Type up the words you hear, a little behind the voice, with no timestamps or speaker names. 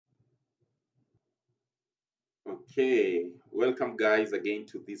Okay, welcome guys again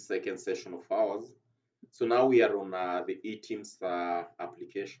to this second session of ours. So now we are on the eTims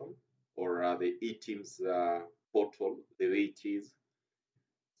application or the eTims portal, the way it is.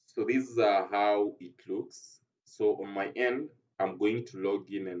 So this is how it looks. So on my end, I'm going to log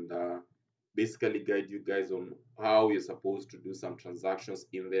in and basically guide you guys on how you're supposed to do some transactions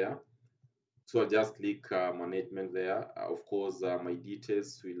in there. So I'll just click management there. Of course, my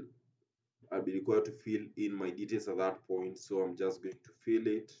details will I'll be required to fill in my details at that point, so I'm just going to fill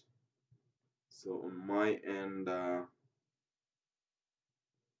it. So on my end, I'm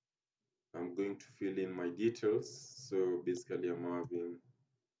going to fill in my details. So basically,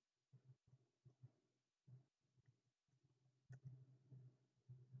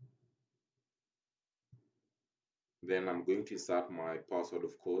 then I'm going to insert my password,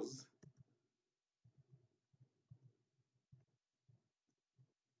 of course.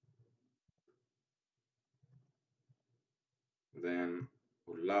 Then,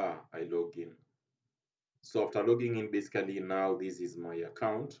 voila, I log in. So after logging in, basically now this is my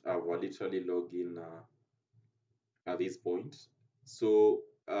account. I've literally logged in at this point. So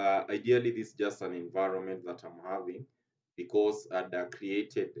ideally, this is just an environment that I'm having because I'd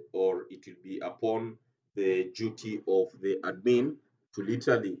created, or it will be upon the duty of the admin to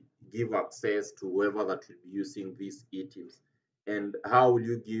literally give access to whoever that will be using these eTims. And how will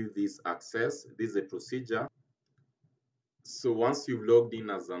you give this access? This is a procedure. So once you've logged in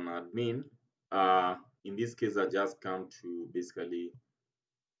as an admin, in this case, I just come to basically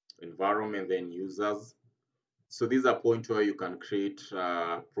environment, then users. So this is a point where you can create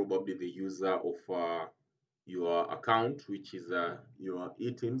probably the user of your account, which is your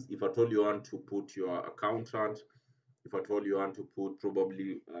eTims. If at all you want to put your accountant, if at all you want to put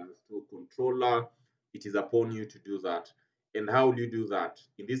probably a store controller, it is upon you to do that. And how will you do that?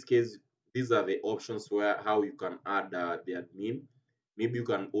 In this case, these are the options where how you can add the admin. Maybe you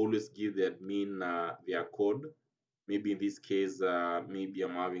can always give the admin their code. Maybe in this case, maybe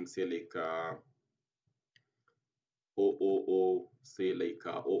I'm having say like 000, say like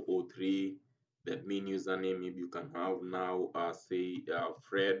 003, the admin username. Maybe you can have now say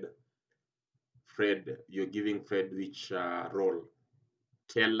Fred, you're giving Fred which role?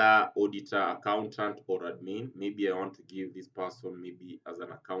 Teller, auditor, accountant, or admin. Maybe I want to give this person maybe as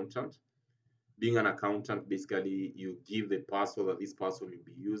an accountant. Being an accountant, basically you give the password that this person will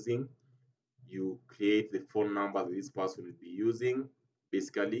be using. You create the phone number that this person will be using,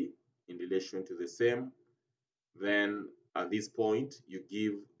 basically in relation to the same. Then at this point, you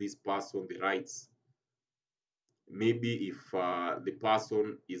give this person the rights. Maybe if the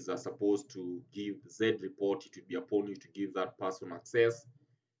person is supposed to give Z report, it will be upon you to give that person access.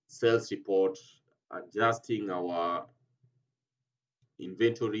 Sales report, adjusting our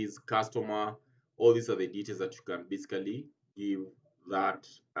inventories, customer, all these are the details that you can basically give that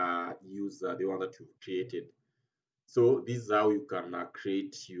user, the one that you've created. So this is how you can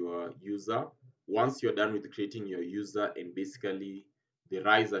create your user. Once you're done with creating your user and basically the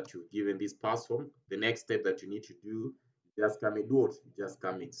rights that you've given this person, the next step that you need to do, just come and do what? Just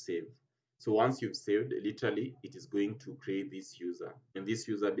come and save. So once you've saved, literally it is going to create this user. And this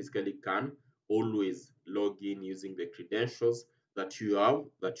user basically can always log in using the credentials that you have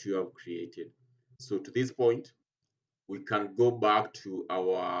created. So to this point, we can go back to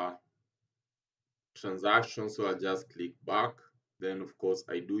our transaction. So I'll just click back. Then of course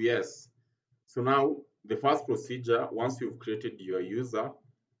I do yes. So now the first procedure, once you've created your user,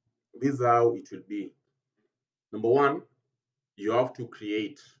 this is how it will be. Number one, you have to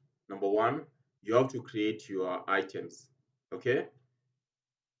create, number one, you have to create your items. Okay.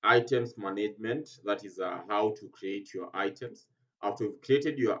 Items management, that is how to create your items. After you've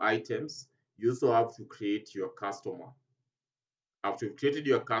created your items, you also have to create your customer. After you've created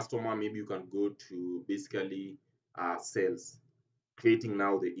your customer, maybe you can go to basically sales, creating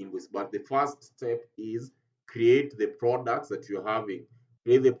now the invoice. But the first step is create the products that you're having.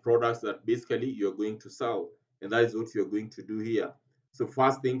 Create the products that basically you're going to sell. And that is what you're going to do here. So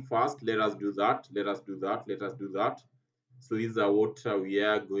first thing first, let us do that. Let us do that. Let us do that. So these are what we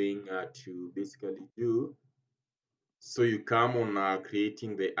are going to basically do. So you come on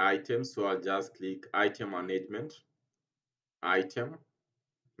creating the item. So I'll just click item management, item.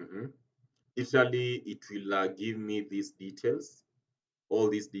 Literally, it will give me these details. All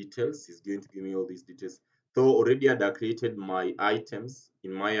these details is going to give me all these details. So already I had created my items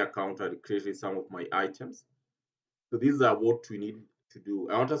in my account. I created some of my items. So these are what we need to do.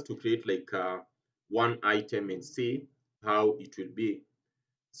 I want us to create like one item and see how it will be.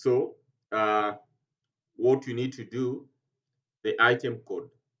 So what you need to do, the item code.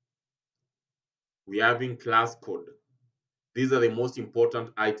 We're having class code. These are the most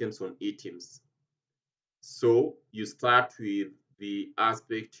important items on eTims. So you start with the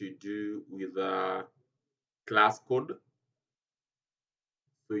aspect to do with class code.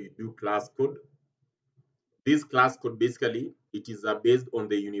 So you do class code. This class code basically it is based on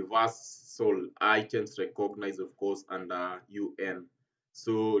the universal items recognized, of course, under UN.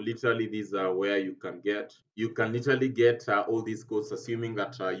 So literally, these are where you can literally get all these codes, assuming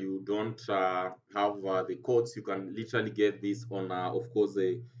that you don't have the codes. You can literally get this on, of course,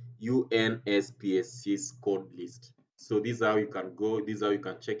 the UNSPSC's code list. So this is how you can go. This is how you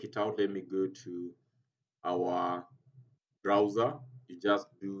can check it out. Let me go to our browser. You just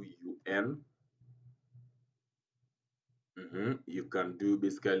do UN. You can do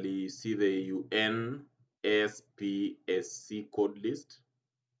basically see the UNSPSC code list.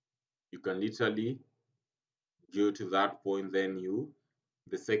 You can literally go to that point, then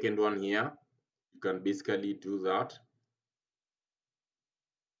the second one here, you can basically do that.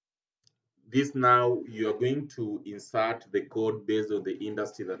 This now you are going to insert the code based on the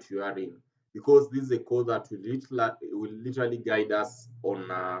industry that you are in, because this is a code that will literally guide us on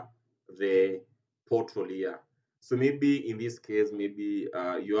the portal here. So maybe in this case, maybe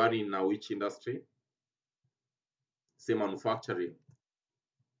you are in which industry? Say manufacturing.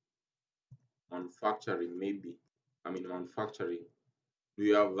 Manufacturing, maybe. I mean manufacturing. Do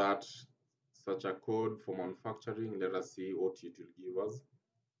you have that such a code for manufacturing? Let us see what it will give us.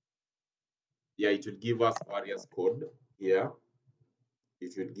 Yeah, it will give us various code. Yeah,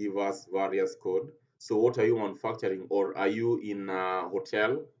 it will give us various code. So what are you manufacturing, or are you in a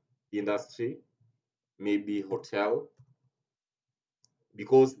hotel industry? Maybe hotel,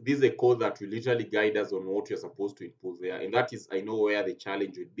 because this is a code that will literally guide us on what you're supposed to input there. And that is, I know where the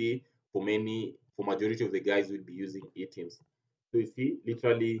challenge would be for majority of the guys will be using eTims. So you see,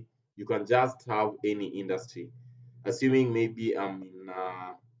 literally, you can just have any industry. Assuming maybe I'm in,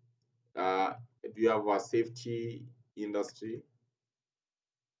 do you have a safety industry?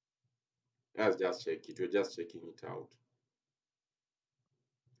 Let's just check it. We're just checking it out.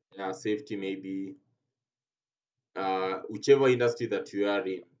 Yeah, safety maybe, whichever industry that you are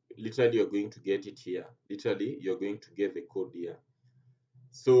in, literally you're going to get it here. Literally, you're going to get the code here.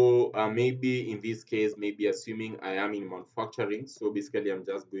 So maybe in this case, maybe assuming I am in manufacturing. So basically, I'm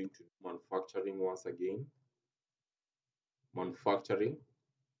just going to manufacturing once again. Manufacturing.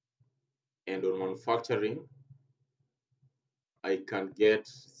 And on manufacturing, I can get,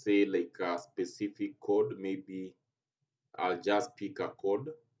 say, like a specific code. Maybe I'll just pick a code.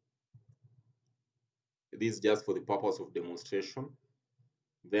 This is just for the purpose of demonstration.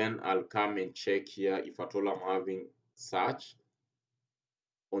 Then I'll come and check here if at all I'm having search.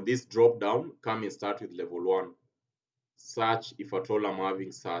 On this drop down, come and start with level 1. Search if at all I'm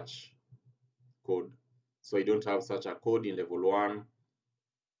having search code. So I don't have such a code in level 1.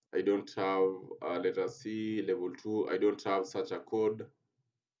 I don't have, let us see, level 2, I don't have such a code.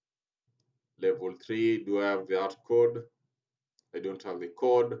 Level 3, do I have that code? I don't have the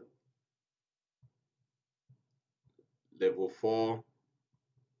code. Level 4,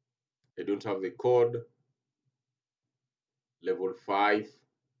 I don't have the code. Level 5,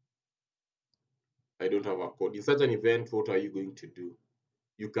 I don't have a code. In such an event, what are you going to do?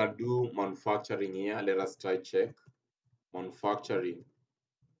 You can do manufacturing here. Let us try check. Manufacturing.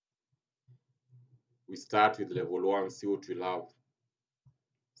 We start with level 1, see what we'll have.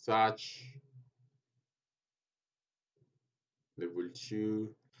 Search. Level 2.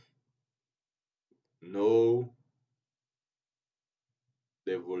 No.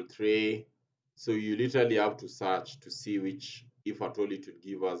 Level 3. So you literally have to search to see which, if at all it would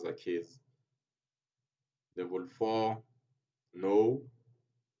give us a case. Level 4. No.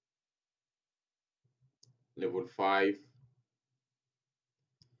 Level 5.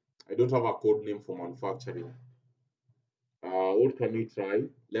 I don't have a code name for manufacturing. What can we try?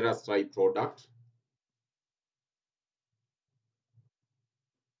 Let us try product.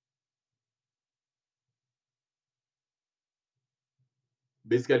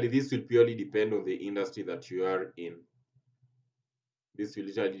 Basically, this will purely depend on the industry that you are in. This will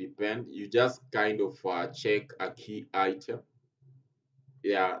literally depend. You just kind of check a key item.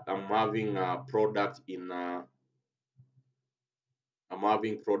 Yeah, I'm having a product in I'm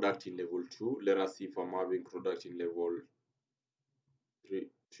having product in level 2. Let us see if I'm having product in level 3.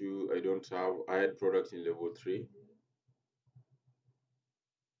 2. I don't have. I had product in level 3.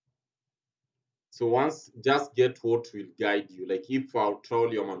 So once, just get what will guide you. Like if I'll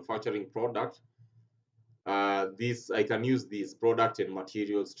troll your manufacturing product, this I can use this product and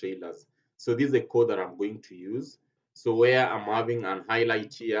materials trailers. So this is a code that I'm going to use. So where I'm having an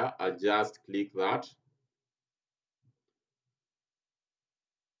highlight here, I'll just click that.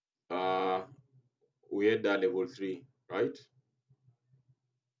 Uh, we had that level 3, right?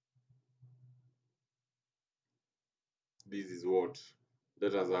 This is what,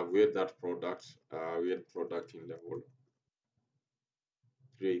 let us have, we had that product, we had product in level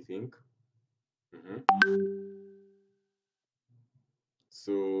 3, I think.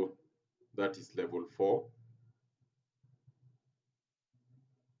 So that is level 4.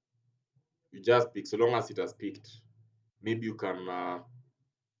 You just pick, so long as it has picked. Maybe you can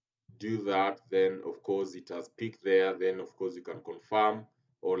do that, then of course it has picked there, then of course you can confirm,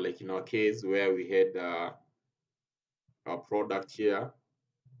 or like in our case where we had a product here.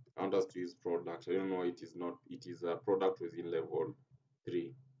 I want us to use product. I don't know, it is not, it is a product within level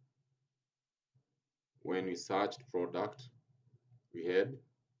 3. When we searched product, we had,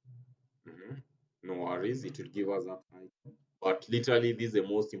 no worries, it will give us that item. But literally, this is the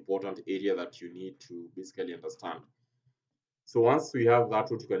most important area that you need to basically understand. So once we have that,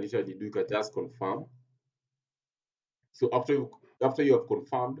 what you can literally do, you can just confirm. So after you have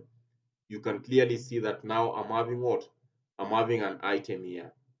confirmed, you can clearly see that now I'm having what? I'm having an item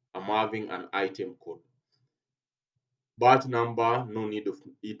here. I'm having an item code. Batch number, no need of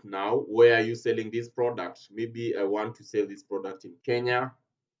it now. Where are you selling this product? Maybe I want to sell this product in Kenya.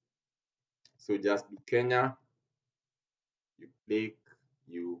 So just do Kenya. You click,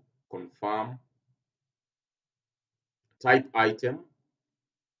 you confirm. Type item,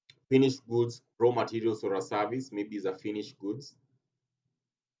 finished goods, raw materials, or a service. Maybe it's a finished goods.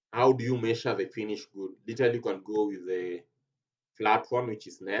 How do you measure the finished good? Literally, you can go with the flat one, which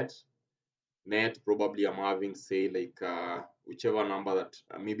is net. Net, probably I'm having, say, like whichever number that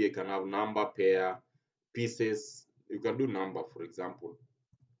maybe I can have number, pair, pieces. You can do number, for example.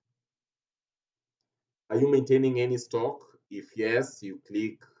 Are you maintaining any stock? If yes, you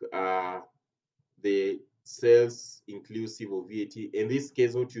click the sales inclusive of VAT. In this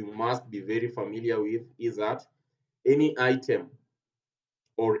case, what you must be very familiar with is that any item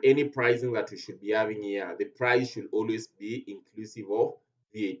or any pricing that you should be having here, the price should always be inclusive of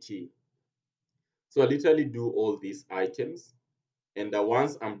VAT. So I literally do all these items, and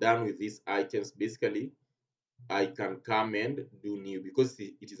once I'm done with these items, basically I can come and do new because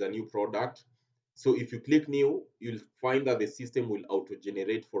it is a new product. So if you click new, you'll find that the system will auto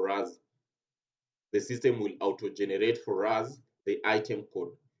generate for us. The system will auto generate for us the item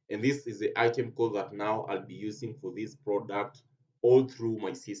code, and this is the item code that now I'll be using for this product all through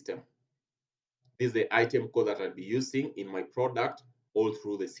my system. This is the item code that I'll be using in my product all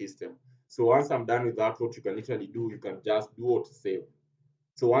through the system. So once I'm done with that, what you can literally do, you can just do what, save.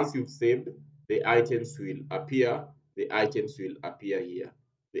 So once you've saved, the items will appear. The items will appear here.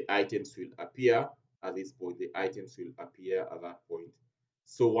 The items will appear at this point. The items will appear at that point.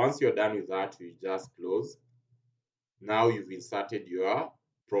 So once you're done with that, you just close. Now you've inserted your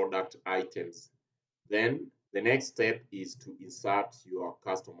product items. Then the next step is to insert your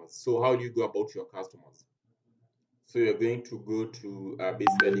customers. So how do you go about your customers? So you're going to go to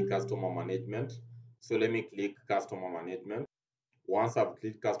basically customer management. So let me click customer management. Once I've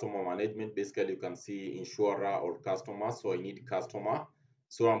clicked customer management, basically you can see insurer or customer. So I need customer.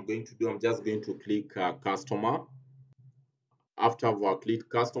 So I'm going to do, I'm just going to click customer. After I've clicked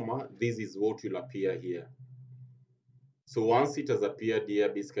customer, this is what will appear here. So once it has appeared here,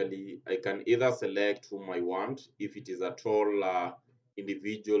 basically I can either select whom I want, if it is at all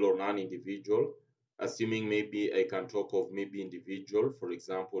individual or non-individual, assuming maybe I can talk of maybe individual, for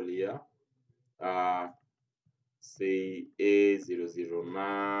example here, say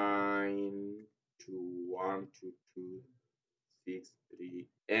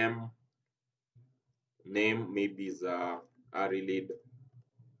A009212263M. Name maybe is Arilid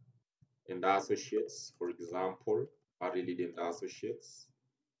and Associates, for example, Arilid and Associates.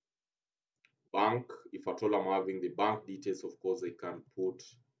 Bank, if at all I'm having the bank details, of course I can put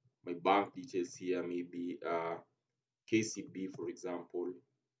my bank details here, maybe KCB, for example.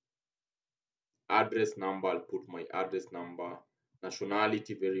 Address number, I'll put my address number.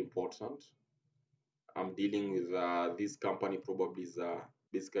 Nationality, very important. I'm dealing with this company, probably is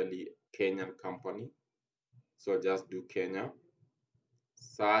basically Kenyan company. So I just do Kenya.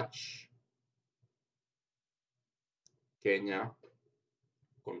 Search Kenya.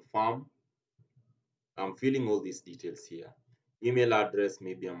 Confirm. I'm filling all these details here. Email address,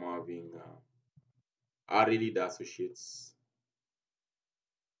 maybe I'm having Arilid Associates.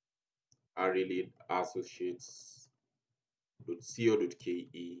 Arilid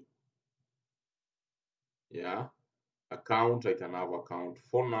Associates.co.ke. Yeah. Account, I can have account.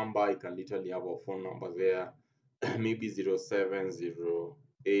 Phone number, I can literally have a phone number there. maybe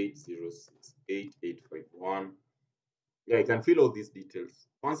 0708068851. Yeah, I can fill all these details.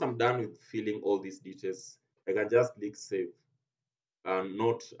 Once I'm done with filling all these details, I can just click save.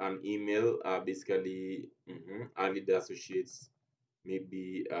 Not an email, basically, early associates,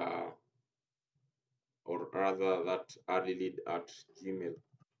 maybe, or rather that early lead at gmail.com.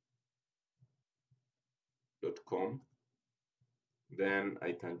 Then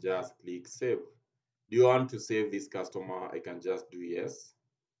I can just click save. Do you want to save this customer? I can just do yes.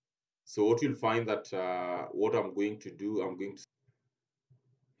 So what you'll find that what I'm going to do, I'm going to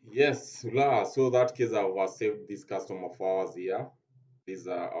yes, Sula. So that case I've saved this customer for ours here. These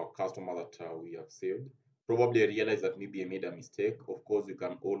are our customer that we have saved. Probably I realize that maybe I made a mistake. Of course, you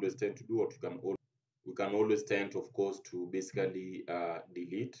can always tend to do what you can. We can always tend, of course, to basically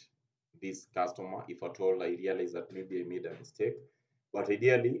delete this customer if at all I realize that maybe I made a mistake. But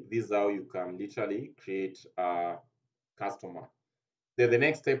ideally, this is how you can literally create a customer. Then the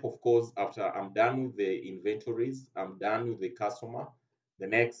next step, of course, after I'm done with the inventories, I'm done with the customer, the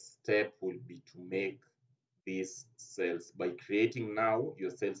next step will be to make these sales by creating now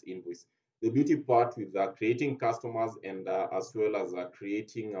your sales invoice. The beauty part with creating customers and as well as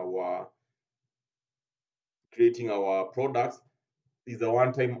creating our products is a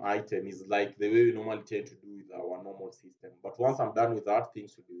one-time item. Is like the way we normally tend to do with our normal system. But once I'm done with that,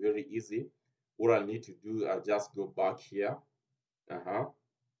 things will be very easy. What I need to do, I just go back here. Uh-huh.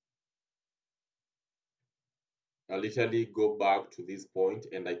 I literally go back to this point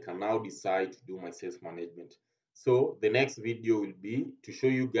and I can now decide to do my sales management. So the next video will be to show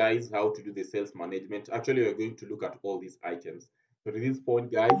you guys how to do the sales management. Actually, we're going to look at all these items. So to this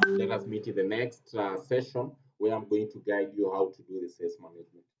point, guys, let us meet in the next session where I'm going to guide you how to do the sales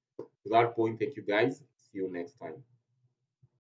management. To that point, thank you guys. See you next time.